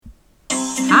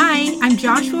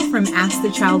Joshua from Ask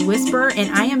the Child Whisperer, and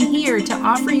I am here to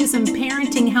offer you some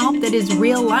parenting help that is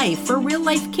real life for real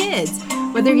life kids.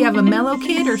 Whether you have a mellow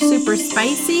kid or super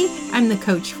spicy, I'm the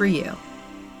coach for you.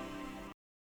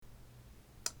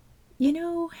 You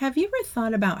know, have you ever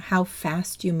thought about how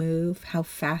fast you move, how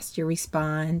fast you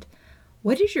respond?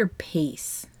 What is your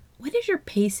pace? What is your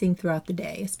pacing throughout the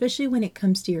day, especially when it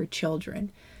comes to your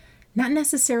children? Not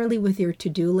necessarily with your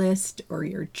to-do list or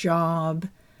your job.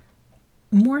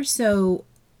 More so,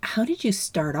 how did you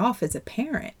start off as a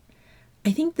parent?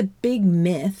 I think the big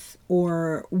myth,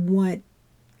 or what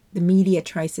the media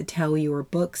tries to tell you, or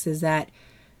books, is that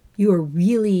you are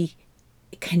really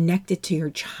connected to your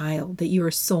child, that you are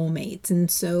soulmates. And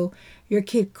so your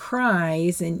kid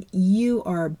cries and you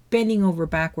are bending over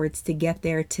backwards to get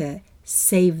there to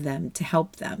save them, to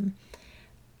help them.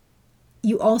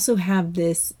 You also have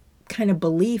this kind of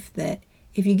belief that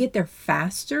if you get there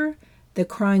faster, the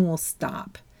crying will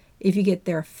stop. If you get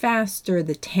there faster,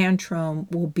 the tantrum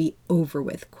will be over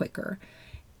with quicker.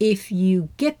 If you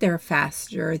get there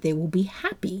faster, they will be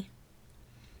happy.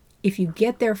 If you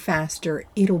get there faster,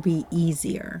 it'll be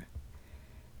easier.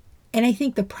 And I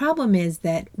think the problem is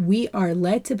that we are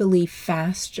led to believe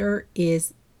faster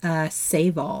is a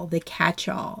save-all, the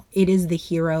catch-all. It is the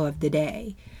hero of the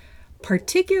day,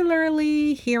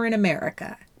 particularly here in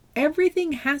America.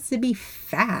 Everything has to be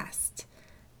fast.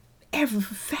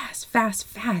 Fast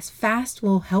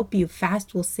will help you.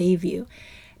 Fast will save you.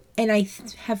 And I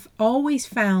have always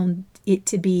found it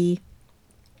to be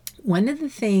one of the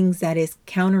things that is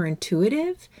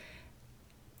counterintuitive,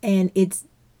 and it's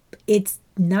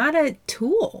not a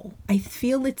tool. I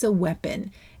feel it's a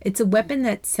weapon. It's a weapon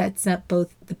that sets up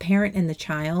both the parent and the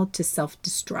child to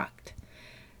self-destruct.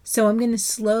 So I'm going to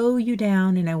slow you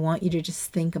down, and I want you to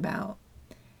just think about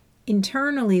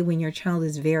internally when your child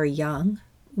is very young,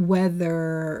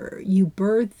 whether you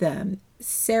birth them,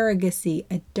 surrogacy,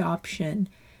 adoption,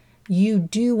 you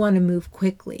do want to move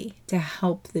quickly to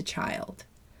help the child.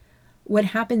 What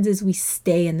happens is we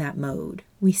stay in that mode.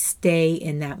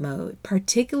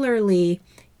 Particularly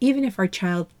even if our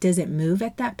child doesn't move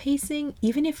at that pacing,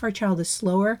 even if our child is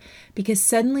slower, because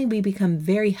suddenly we become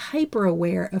very hyper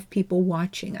aware of people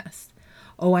watching us.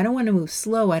 Oh, I don't want to move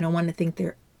slow. I don't want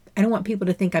people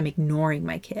to think I'm ignoring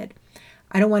my kid.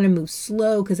 I don't want to move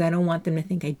slow because I don't want them to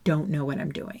think I don't know what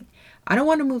I'm doing. I don't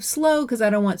want to move slow because I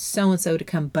don't want so-and-so to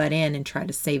come butt in and try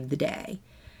to save the day.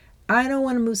 I don't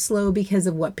want to move slow because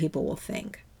of what people will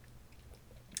think.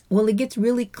 Well, it gets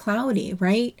really cloudy,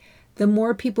 right? The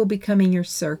more people become in your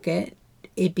circuit,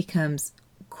 it becomes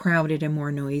crowded and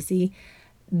more noisy.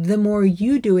 The more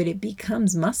you do it, it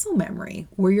becomes muscle memory,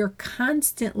 where you're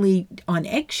constantly on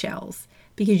eggshells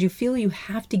because you feel you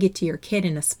have to get to your kid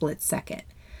in a split second.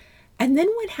 And then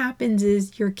what happens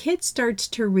is your kid starts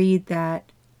to read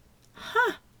that,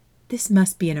 this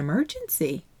must be an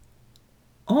emergency.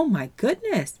 Oh my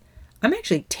goodness. I'm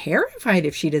actually terrified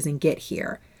if she doesn't get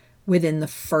here within the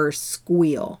first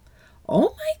squeal.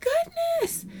 Oh my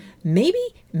goodness.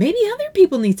 Maybe other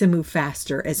people need to move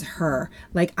faster as her.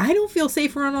 Like, I don't feel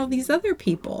safe around all these other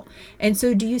people. And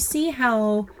so do you see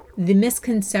how the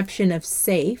misconception of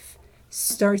safe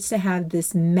starts to have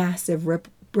this massive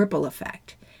ripple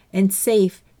effect? And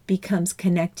safe becomes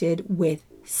connected with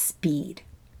speed.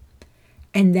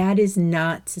 And that is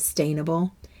not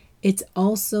sustainable. It's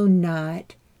also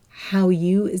not how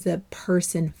you as a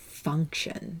person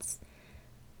functions.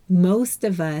 Most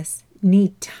of us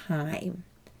need time.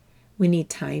 We need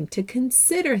time to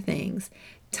consider things,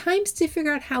 times to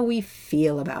figure out how we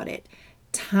feel about it,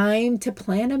 time to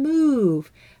plan a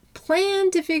move,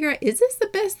 plan to figure out, is this the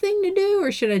best thing to do or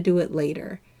should I do it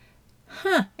later?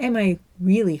 Am I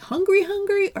really hungry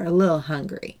or a little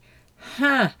hungry?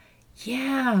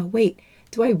 Yeah, wait,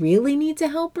 do I really need to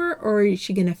help her or is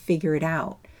she going to figure it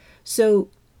out? So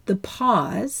the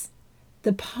pause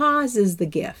is the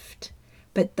gift,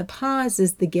 but the pause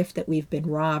is the gift that we've been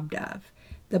robbed of.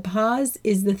 The pause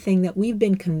is the thing that we've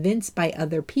been convinced by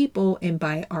other people and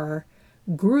by our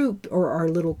group or our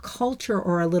little culture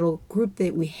or our little group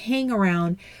that we hang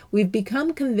around. We've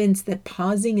become convinced that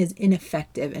pausing is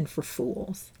ineffective and for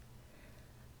fools.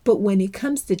 But when it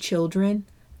comes to children,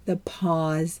 the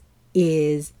pause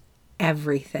is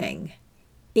everything.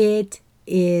 It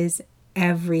is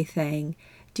everything.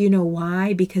 Do you know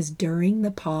why? Because during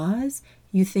the pause,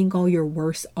 you think all your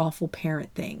worst, awful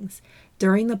parent things.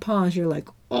 During the pause, you're like,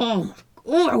 oh,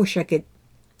 I wish I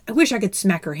could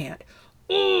smack her hand.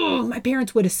 Oh, my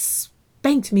parents would have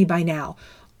spanked me by now.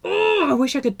 Oh, I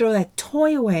wish I could throw that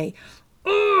toy away.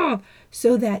 Oh,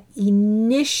 so that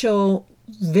initial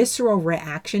visceral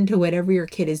reaction to whatever your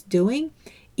kid is doing,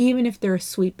 even if they're a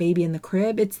sweet baby in the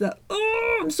crib, it's the, oh,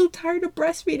 I'm so tired of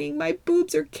breastfeeding. My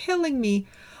boobs are killing me.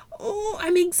 Oh,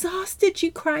 I'm exhausted. She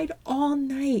cried all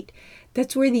night.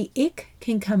 That's where the ick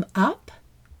can come up.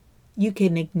 You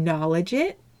can acknowledge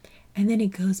it, and then it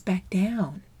goes back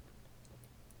down.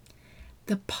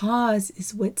 The pause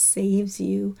is what saves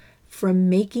you from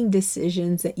making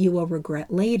decisions that you will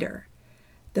regret later.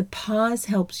 The pause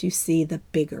helps you see the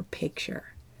bigger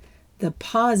picture. The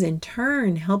pause in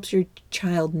turn helps your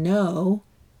child know,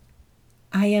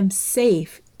 I am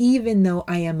safe even though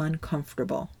I am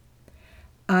uncomfortable.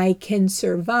 I can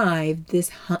survive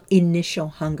this initial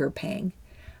hunger pang.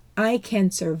 I can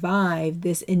survive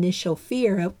this initial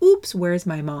fear of, oops, where's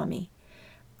my mommy?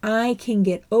 I can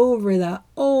get over the,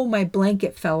 oh, my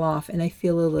blanket fell off and I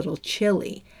feel a little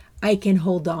chilly. I can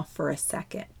hold off for a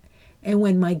second. And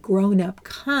when my grown-up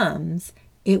comes,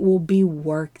 it will be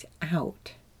worked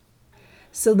out.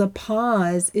 So the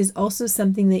pause is also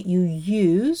something that you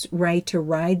use, right, to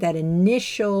ride that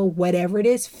initial, whatever it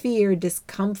is, fear,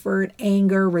 discomfort,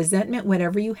 anger, resentment,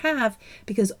 whatever you have,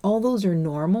 because all those are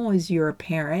normal as you're a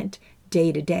parent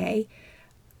day to day.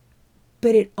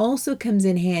 But it also comes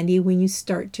in handy when you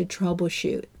start to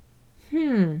troubleshoot.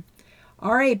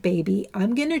 All right, baby,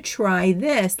 I'm going to try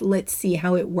this. Let's see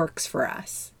how it works for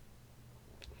us.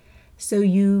 So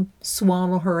you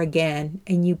swaddle her again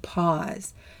and you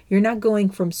pause. You're not going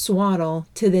from swaddle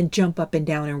to then jump up and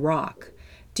down and rock.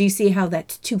 Do you see how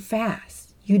that's too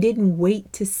fast? You didn't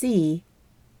wait to see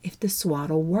if the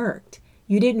swaddle worked.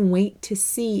 You didn't wait to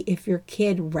see if your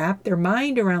kid wrapped their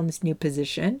mind around this new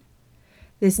position,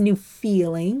 this new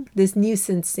feeling, this new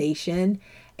sensation,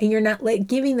 and you're not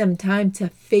giving them time to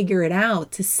figure it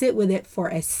out, to sit with it for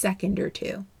a second or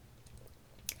two.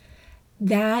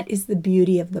 That is the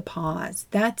beauty of the pause.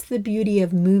 That's the beauty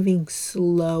of moving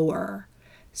slower.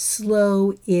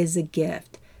 Slow is a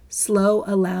gift. Slow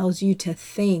allows you to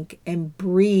think and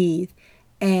breathe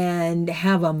and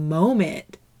have a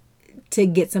moment to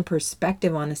get some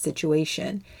perspective on a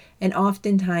situation. And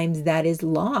oftentimes that is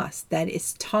lost, that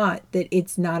is taught that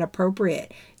it's not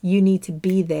appropriate. You need to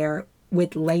be there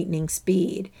with lightning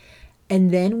speed.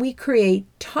 And then we create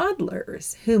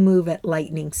toddlers who move at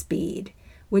lightning speed,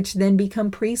 which then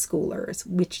become preschoolers,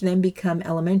 which then become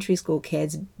elementary school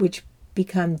kids, which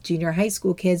become junior high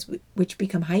school kids, which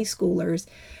become high schoolers.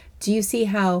 Do you see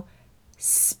how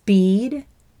speed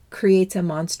creates a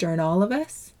monster in all of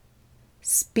us?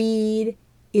 Speed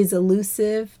is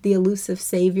elusive, the elusive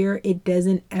savior. It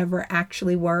doesn't ever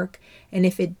actually work. And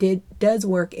if it does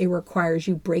work, it requires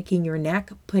you breaking your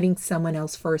neck, putting someone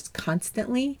else first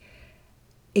constantly,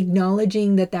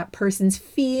 acknowledging that that person's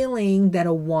feeling that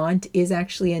a want is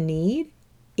actually a need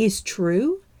is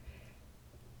true.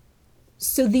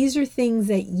 So these are things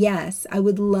that, yes, I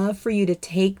would love for you to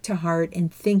take to heart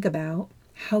and think about.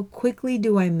 How quickly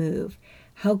do I move?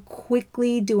 How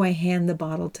quickly do I hand the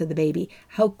bottle to the baby?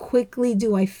 How quickly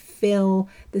do I fill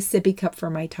the sippy cup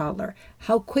for my toddler?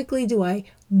 How quickly do I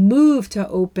move to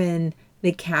open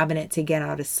the cabinet to get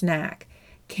out a snack?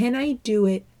 Can I do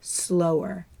it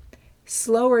slower?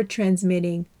 Slower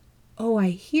transmitting, oh, I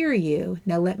hear you.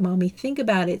 Now let mommy think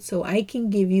about it so I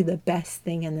can give you the best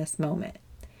thing in this moment.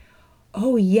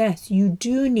 Oh, yes, you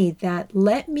do need that.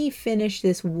 Let me finish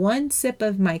this one sip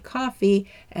of my coffee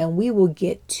and we will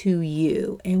get to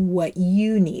you and what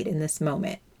you need in this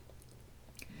moment.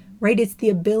 Right? It's the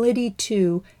ability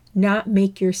to not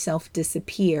make yourself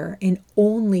disappear and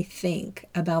only think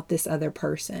about this other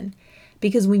person.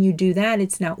 Because when you do that,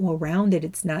 it's not well-rounded.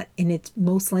 It's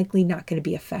most likely not going to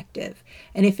be effective.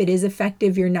 And if it is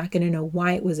effective, you're not going to know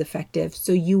why it was effective.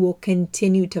 So you will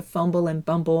continue to fumble and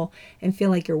bumble and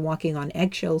feel like you're walking on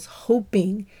eggshells,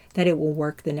 hoping that it will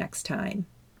work the next time.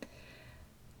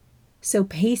 So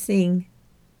pacing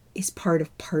is part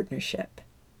of partnership.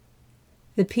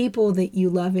 The people that you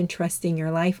love and trust in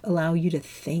your life allow you to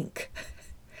think,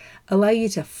 allow you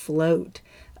to float,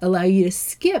 allow you to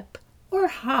skip or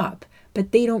hop,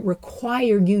 but they don't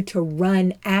require you to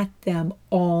run at them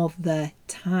all the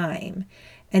time.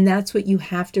 And that's what you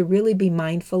have to really be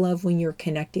mindful of when you're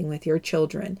connecting with your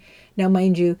children. Now,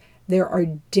 mind you, there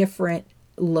are different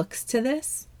looks to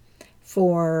this.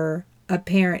 For a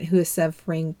parent who is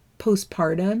suffering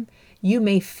postpartum, you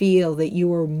may feel that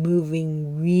you are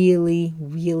moving really,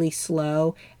 really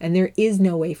slow, and there is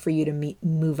no way for you to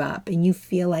move up. And you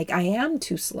feel like, I am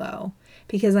too slow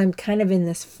because I'm kind of in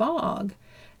this fog.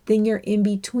 Then you're in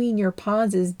between your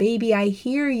pauses. Baby, I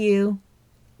hear you.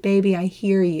 Baby, I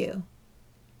hear you.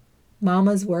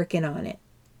 Mama's working on it.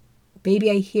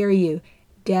 Baby, I hear you.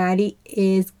 Daddy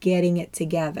is getting it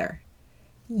together.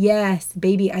 Yes,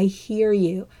 baby, I hear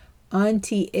you.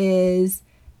 Auntie is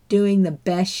doing the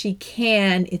best she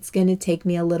can. It's going to take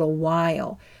me a little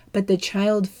while. But the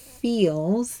child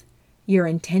feels your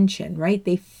intention, right?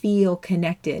 They feel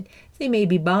connected. They may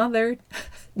be bothered.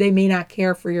 They may not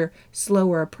care for your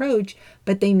slower approach,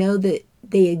 but they know that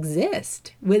they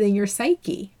exist within your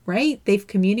psyche, right? They've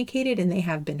communicated and they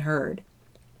have been heard.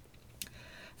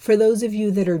 For those of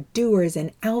you that are doers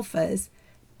and alphas,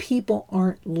 people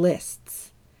aren't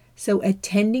lists. So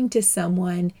attending to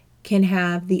someone can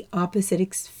have the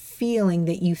opposite feeling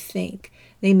that you think.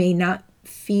 They may not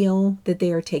feel that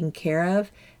they are taken care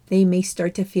of. They may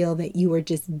start to feel that you are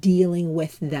just dealing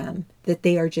with them, that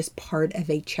they are just part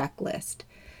of a checklist.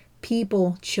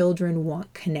 People, children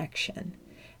want connection.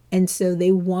 And so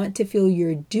they want to feel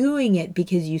you're doing it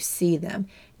because you see them,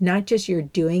 not just you're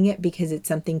doing it because it's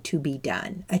something to be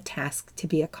done, a task to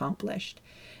be accomplished.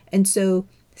 And so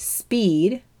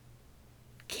speed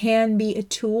can be a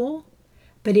tool,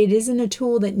 but it isn't a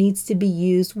tool that needs to be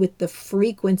used with the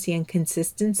frequency and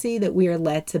consistency that we are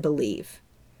led to believe.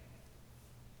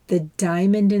 The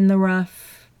diamond in the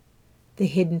rough, the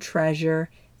hidden treasure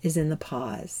is in the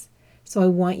pause. So I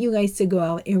want you guys to go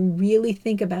out and really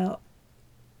think about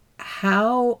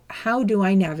how do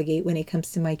I navigate when it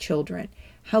comes to my children?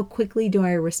 How quickly do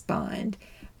I respond?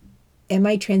 Am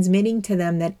I transmitting to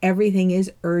them that everything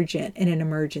is urgent and an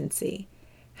emergency?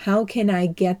 How can I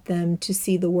get them to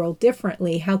see the world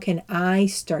differently? How can I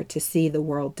start to see the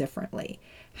world differently?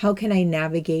 How can I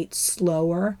navigate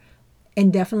slower?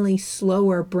 And definitely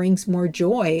slower brings more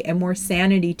joy and more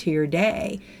sanity to your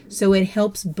day. So it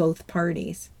helps both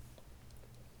parties.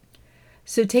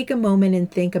 So take a moment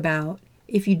and think about,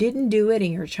 if you didn't do it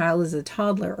and your child is a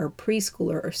toddler or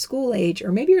preschooler or school age,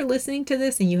 or maybe you're listening to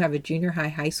this and you have a junior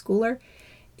high schooler,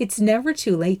 it's never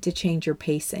too late to change your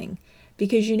pacing.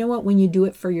 Because you know what? When you do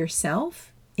it for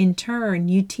yourself, in turn,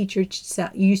 you teach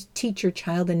your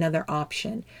child another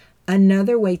option,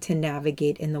 another way to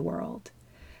navigate in the world.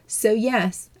 So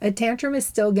yes, a tantrum is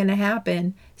still going to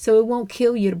happen, so it won't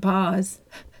kill you to pause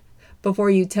before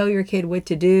you tell your kid what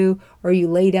to do or you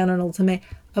lay down an ultimatum.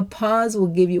 A pause will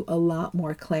give you a lot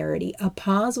more clarity. A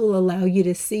pause will allow you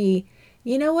to see,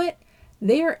 you know what?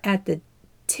 They're at the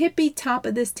tippy top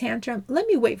of this tantrum. Let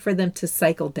me wait for them to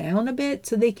cycle down a bit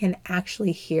so they can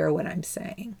actually hear what I'm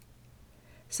saying.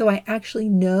 So I actually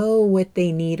know what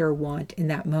they need or want in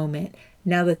that moment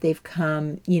now that they've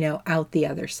come, out the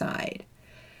other side.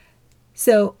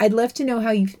 So I'd love to know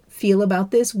how you feel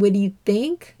about this. What do you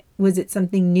think? Was it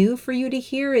something new for you to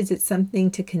hear? Is it something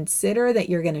to consider that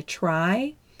you're going to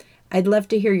try? I'd love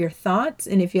to hear your thoughts.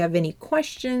 And if you have any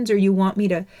questions or you want me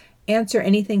to answer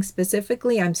anything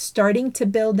specifically, I'm starting to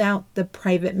build out the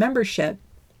private membership.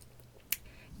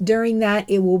 During that,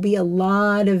 it will be a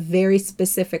lot of very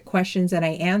specific questions that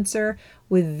I answer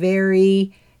with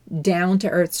very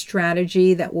down-to-earth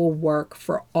strategy that will work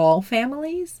for all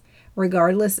families,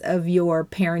 regardless of your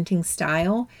parenting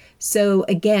style. So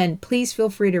again, please feel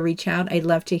free to reach out. I'd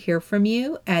love to hear from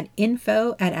you at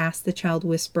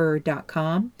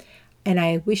info@askthechildwhisperer.com. And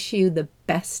I wish you the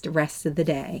best rest of the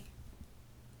day.